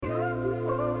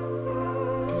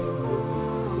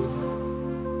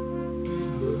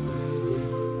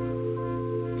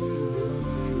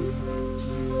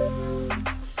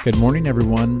Good morning,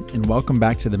 everyone, and welcome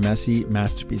back to the Messy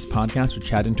Masterpiece Podcast with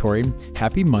Chad and Tori.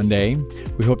 Happy Monday.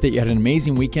 We hope that you had an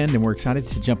amazing weekend, and we're excited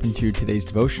to jump into today's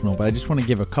devotional, but I just want to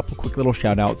give a couple quick little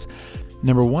shout outs.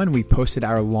 Number one, we posted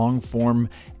our long form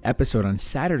episode on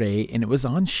Saturday, and it was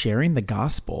on sharing the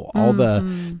gospel, all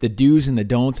the do's and the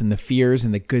don'ts and the fears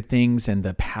and the good things and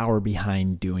the power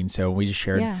behind doing so. We just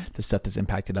shared the stuff that's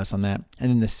impacted us on that.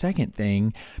 And then the second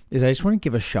thing is I just want to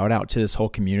give a shout out to this whole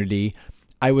community.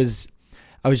 I was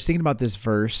just thinking about this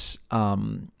verse,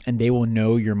 and they will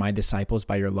know you're my disciples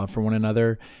by your love for one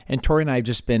another. And Tori and I have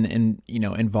just been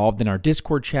involved in our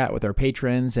Discord chat with our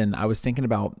patrons. And I was thinking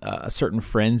about a certain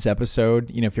Friends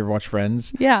episode. You know, if you ever watch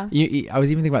Friends, I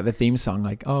was even thinking about the theme song,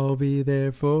 like "I'll be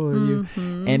there for you,"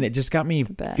 and it just got me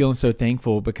feeling so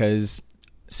thankful because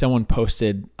someone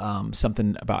posted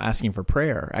something about asking for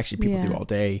prayer. Actually, people do all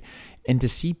day. And to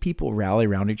see people rally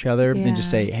around each other and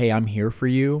just say, hey, I'm here for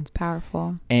you. It's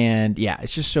powerful. And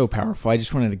it's just so powerful. I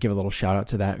just wanted to give a little shout out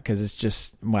to that because it's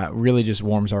just, it really just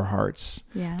warms our hearts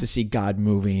to see God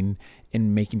moving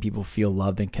and making people feel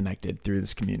loved and connected through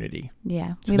this community.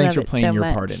 Yeah. So thanks for playing your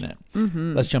part in it.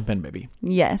 Let's jump in, baby.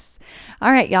 Yes.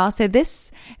 All right, y'all. So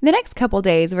the next couple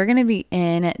days, we're going to be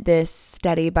in this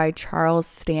study by Charles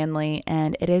Stanley,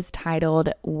 and it is titled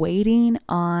Waiting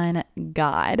on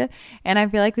God. And I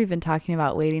feel like we've been talking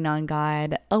about waiting on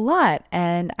God a lot.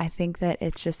 And I think that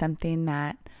it's just something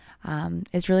that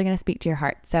is really going to speak to your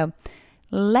heart. So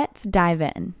let's dive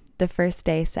in. The first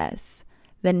day says,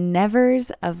 the nevers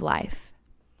of life.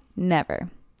 Never.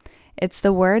 It's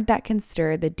the word that can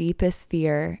stir the deepest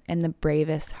fear in the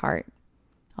bravest heart.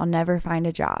 I'll never find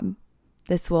a job.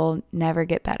 This will never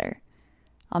get better.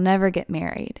 I'll never get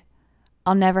married.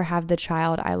 I'll never have the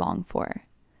child I long for.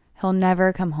 He'll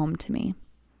never come home to me.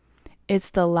 It's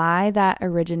the lie that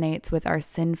originates with our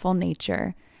sinful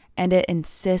nature, and it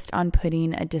insists on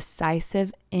putting a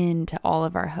decisive end to all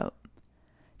of our hope.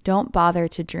 Don't bother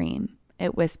to dream.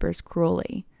 It whispers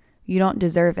cruelly. You don't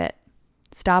deserve it.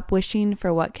 Stop wishing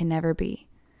for what can never be.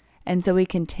 And so we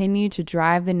continue to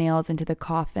drive the nails into the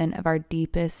coffin of our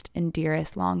deepest and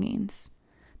dearest longings.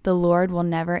 The Lord will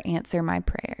never answer my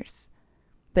prayers.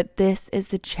 But this is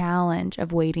the challenge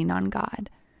of waiting on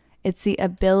God. It's the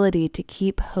ability to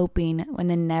keep hoping when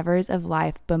the nevers of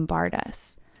life bombard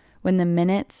us, when the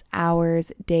minutes,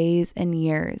 hours, days, and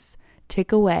years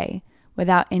tick away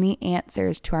without any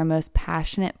answers to our most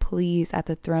passionate pleas at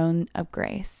the throne of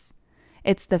grace.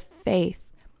 It's the faith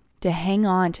to hang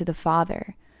on to the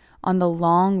Father on the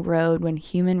long road when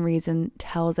human reason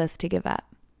tells us to give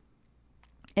up.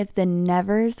 If the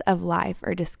nevers of life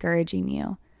are discouraging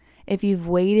you, if you've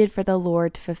waited for the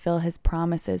Lord to fulfill his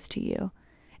promises to you,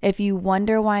 if you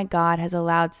wonder why God has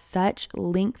allowed such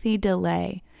lengthy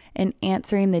delay in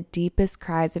answering the deepest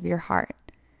cries of your heart,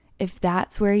 if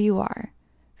that's where you are,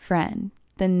 friend,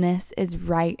 then this is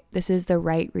the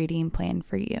right reading plan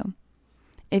for you.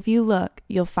 If you look,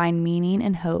 you'll find meaning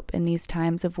and hope in these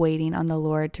times of waiting on the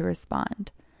Lord to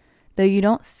respond. Though you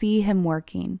don't see him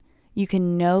working, you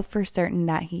can know for certain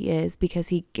that he is, because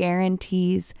he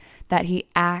guarantees that he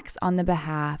acts on the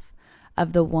behalf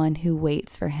of the one who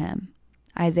waits for him.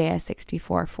 Isaiah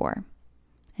 64:4.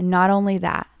 And not only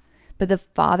that, but the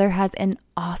Father has an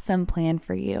awesome plan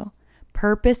for you.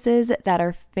 Purposes that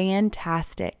are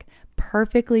fantastic,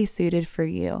 perfectly suited for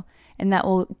you, and that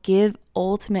will give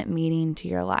ultimate meaning to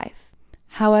your life.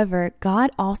 However,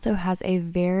 God also has a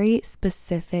very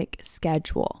specific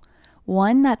schedule,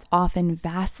 one that's often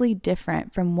vastly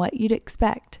different from what you'd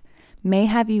expect, may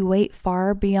have you wait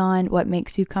far beyond what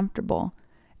makes you comfortable,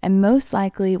 and most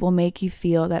likely will make you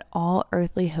feel that all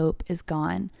earthly hope is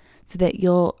gone, so that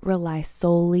you'll rely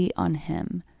solely on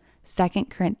him. 2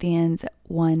 Corinthians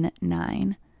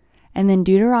 1:9. And then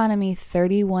Deuteronomy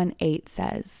 31:8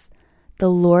 says, the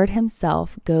Lord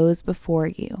himself goes before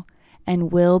you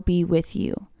and will be with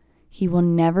you. He will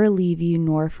never leave you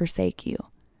nor forsake you.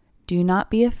 Do not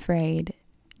be afraid.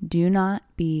 Do not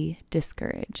be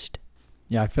discouraged.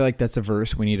 Yeah, I feel like that's a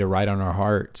verse we need to write on our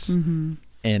hearts.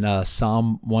 In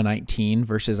Psalm 119,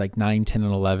 verses 9, 10,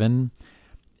 and 11,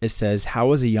 it says,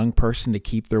 how is a young person to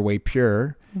keep their way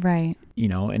pure? Right.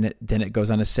 And then it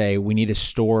goes on to say, we need to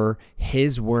store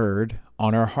his word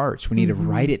on our hearts. We need to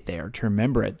write it there to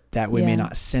remember it, that we may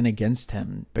not sin against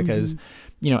him. Because,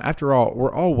 after all,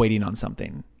 we're all waiting on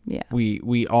something. Yeah.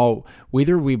 We all,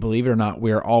 whether we believe it or not,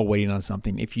 we are all waiting on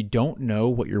something. If you don't know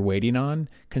what you're waiting on,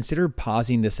 consider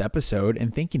pausing this episode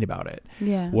and thinking about it.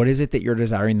 Yeah. What is it that you're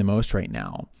desiring the most right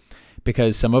now?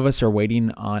 Because some of us are waiting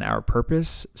on our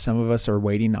purpose. Some of us are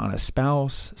waiting on a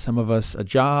spouse. Some of us a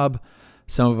job.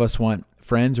 Some of us want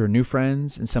friends or new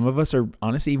friends. And some of us are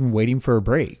honestly even waiting for a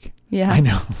break. Yeah.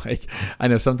 I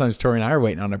know sometimes Tori and I are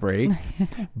waiting on a break,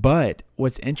 but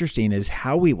what's interesting is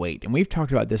how we wait. And we've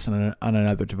talked about this on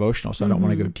another devotional, so I don't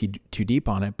want to go too deep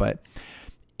on it, but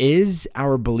is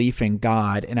our belief in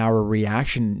God and our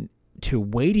reaction to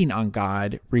waiting on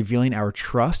God revealing our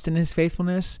trust in his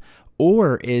faithfulness,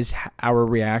 or is our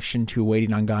reaction to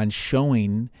waiting on God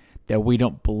showing that we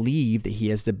don't believe that he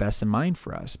has the best in mind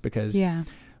for us? Because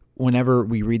whenever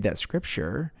we read that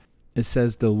scripture, it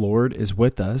says the Lord is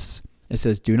with us. It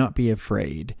says, do not be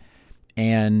afraid.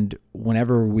 And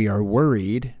whenever we are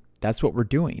worried, that's what we're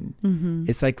doing.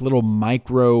 It's like little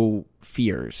micro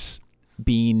fears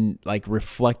being like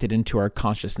reflected into our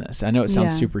consciousness. I know it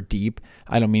sounds super deep.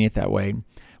 I don't mean it that way.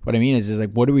 What I mean is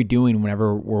like, what are we doing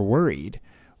whenever we're worried?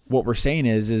 What we're saying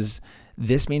is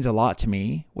this means a lot to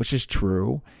me, which is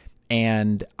true.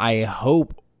 And I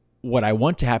hope what I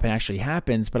want to happen actually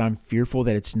happens, but I'm fearful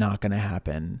that it's not going to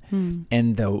happen.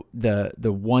 And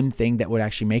the one thing that would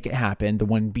actually make it happen, the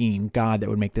one being God that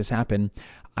would make this happen,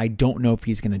 I don't know if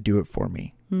he's going to do it for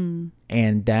me.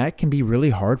 And that can be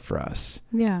really hard for us.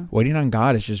 Yeah. Waiting on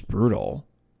God is just brutal.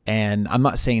 And I'm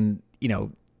not saying,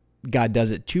 God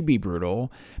does it to be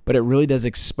brutal, but it really does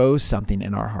expose something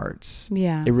in our hearts.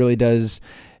 Yeah. It really does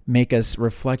make us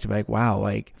reflect like, wow,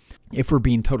 like if we're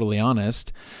being totally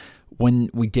honest, when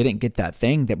we didn't get that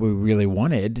thing that we really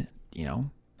wanted,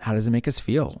 how does it make us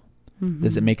feel?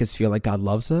 Does it make us feel like God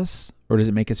loves us? Or does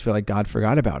it make us feel like God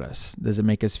forgot about us? Does it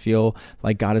make us feel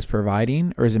like God is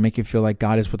providing? Or does it make you feel like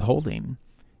God is withholding?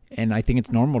 And I think it's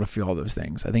normal to feel all those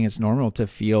things. I think it's normal to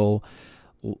feel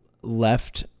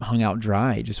left hung out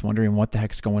dry, just wondering what the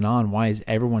heck's going on. Why is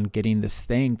everyone getting this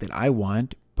thing that I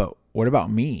want? But what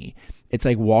about me? It's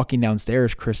like walking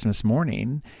downstairs Christmas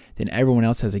morning, then everyone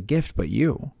else has a gift but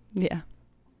you. Yeah.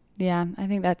 Yeah, I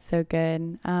think that's so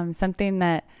good. Something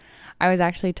that I was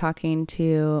actually talking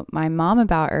to my mom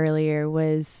about earlier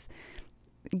was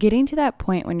getting to that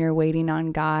point when you're waiting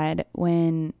on God,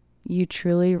 when you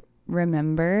truly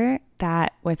remember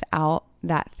that without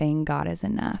that thing, God is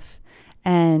enough.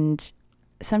 And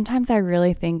sometimes I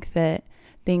really think that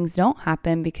things don't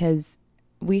happen because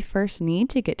we first need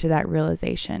to get to that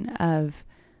realization of,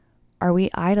 are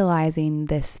we idolizing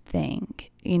this thing?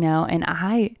 And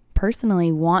I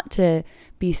personally want to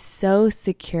be so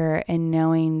secure in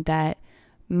knowing that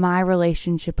my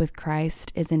relationship with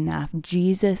Christ is enough.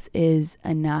 Jesus is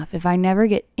enough. If I never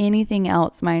get anything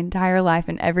else my entire life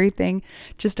and everything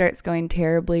just starts going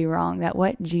terribly wrong, that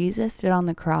what Jesus did on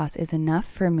the cross is enough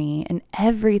for me, and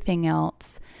everything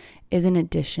else is an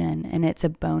addition and it's a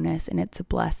bonus and it's a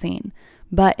blessing.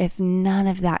 But if none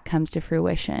of that comes to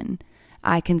fruition,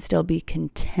 I can still be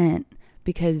content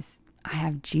because I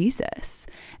have Jesus,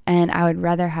 and I would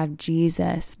rather have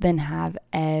Jesus than have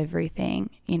everything,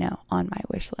 on my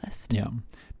wish list. Yeah.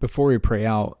 Before we pray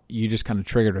out, you just kind of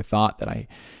triggered a thought that I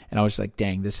was like,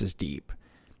 dang, this is deep.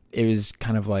 It was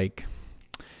kind of like,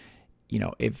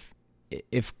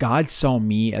 if God saw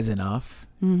me as enough,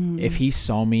 if he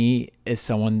saw me as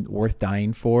someone worth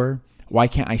dying for, why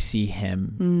can't I see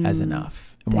him as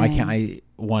enough? And why can't I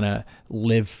want to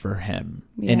live for him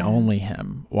and only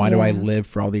him? Why do I live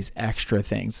for all these extra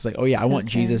things? It's like, oh yeah, I want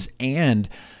Jesus and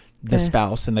the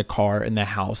spouse and the car and the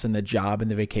house and the job and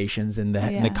the vacations and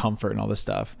the comfort and all this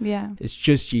stuff. Yeah. It's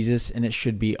just Jesus, and it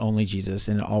should be only Jesus,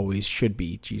 and it always should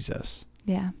be Jesus.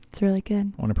 Yeah, it's really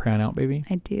good. Want to pray on out, baby?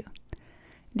 I do.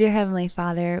 Dear Heavenly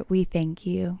Father, we thank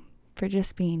you for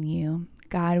just being you.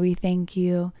 God, we thank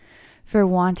you for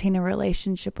wanting a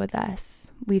relationship with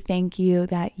us. We thank you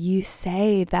that you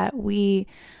say that we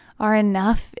are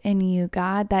enough in you,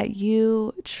 God, that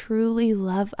you truly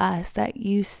love us, that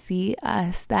you see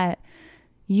us, that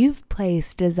you've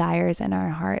placed desires in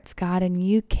our hearts, God, and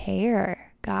you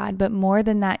care, God. But more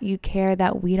than that, you care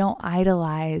that we don't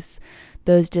idolize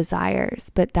those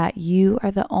desires, but that you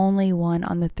are the only one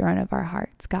on the throne of our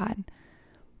hearts, God.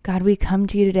 God, we come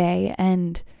to you today,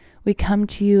 and we come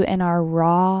to you in our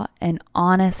raw and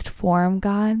honest form,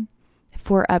 God. If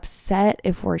we're upset,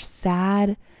 if we're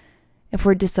sad, if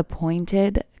we're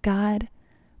disappointed, God,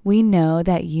 we know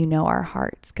that you know our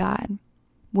hearts, God.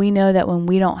 We know that when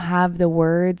we don't have the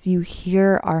words, you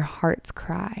hear our hearts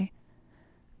cry.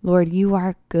 Lord, you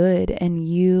are good and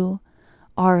you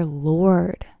are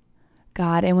Lord,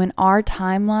 God. And when our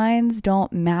timelines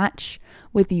don't match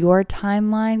with your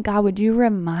timeline, God, would you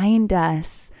remind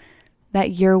us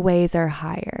that your ways are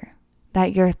higher,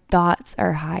 that your thoughts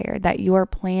are higher, that your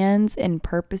plans and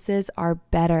purposes are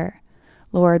better.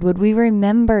 Lord, would we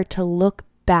remember to look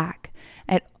back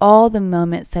at all the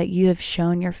moments that you have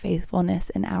shown your faithfulness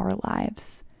in our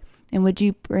lives? And would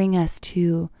you bring us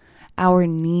to our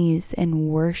knees in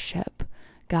worship,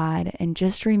 God, and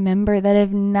just remember that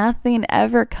if nothing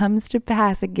ever comes to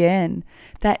pass again,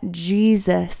 that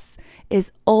Jesus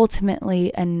is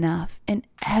ultimately enough, and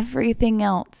everything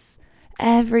else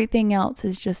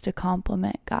is just a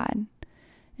compliment, God.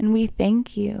 And we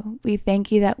thank you. We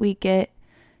thank you that we get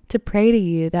to pray to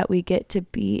you, that we get to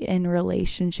be in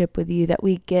relationship with you, that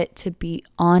we get to be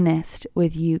honest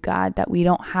with you, God, that we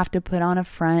don't have to put on a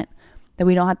front, that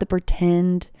we don't have to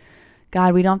pretend.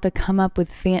 God, we don't have to come up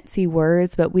with fancy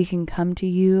words, but we can come to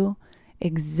you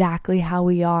exactly how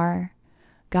we are.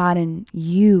 God, and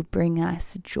you bring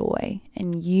us joy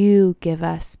and you give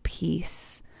us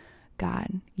peace.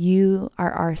 God, you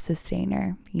are our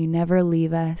sustainer. You never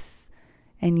leave us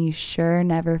and you sure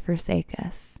never forsake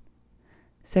us.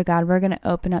 So God, we're going to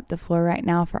open up the floor right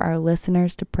now for our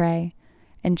listeners to pray,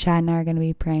 and Chad and I are going to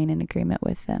be praying in agreement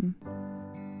with them.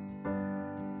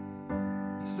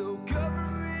 So cover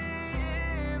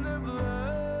me in the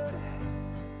blood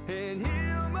and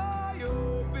heal my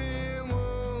open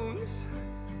wounds.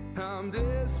 I'm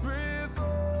desperate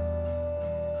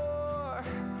for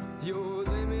your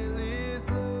limitless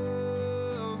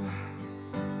love.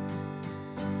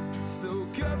 So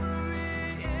cover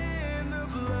me in the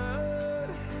blood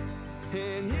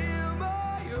and heal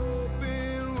my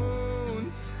open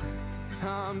wounds.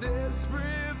 I'm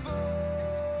desperate for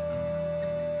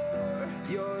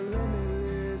your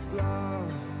limitless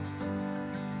love.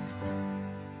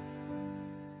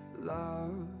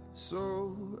 Love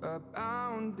so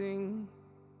abounding,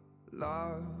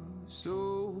 love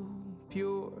so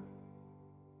pure,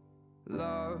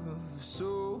 love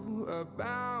so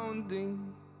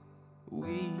abounding,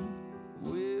 we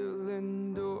will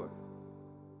endure.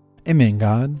 Amen,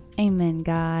 God. Amen,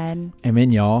 God.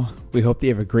 Amen, y'all. We hope that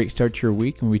you have a great start to your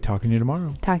week, and we'll be talking to you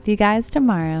tomorrow. Talk to you guys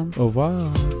tomorrow. Au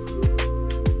revoir.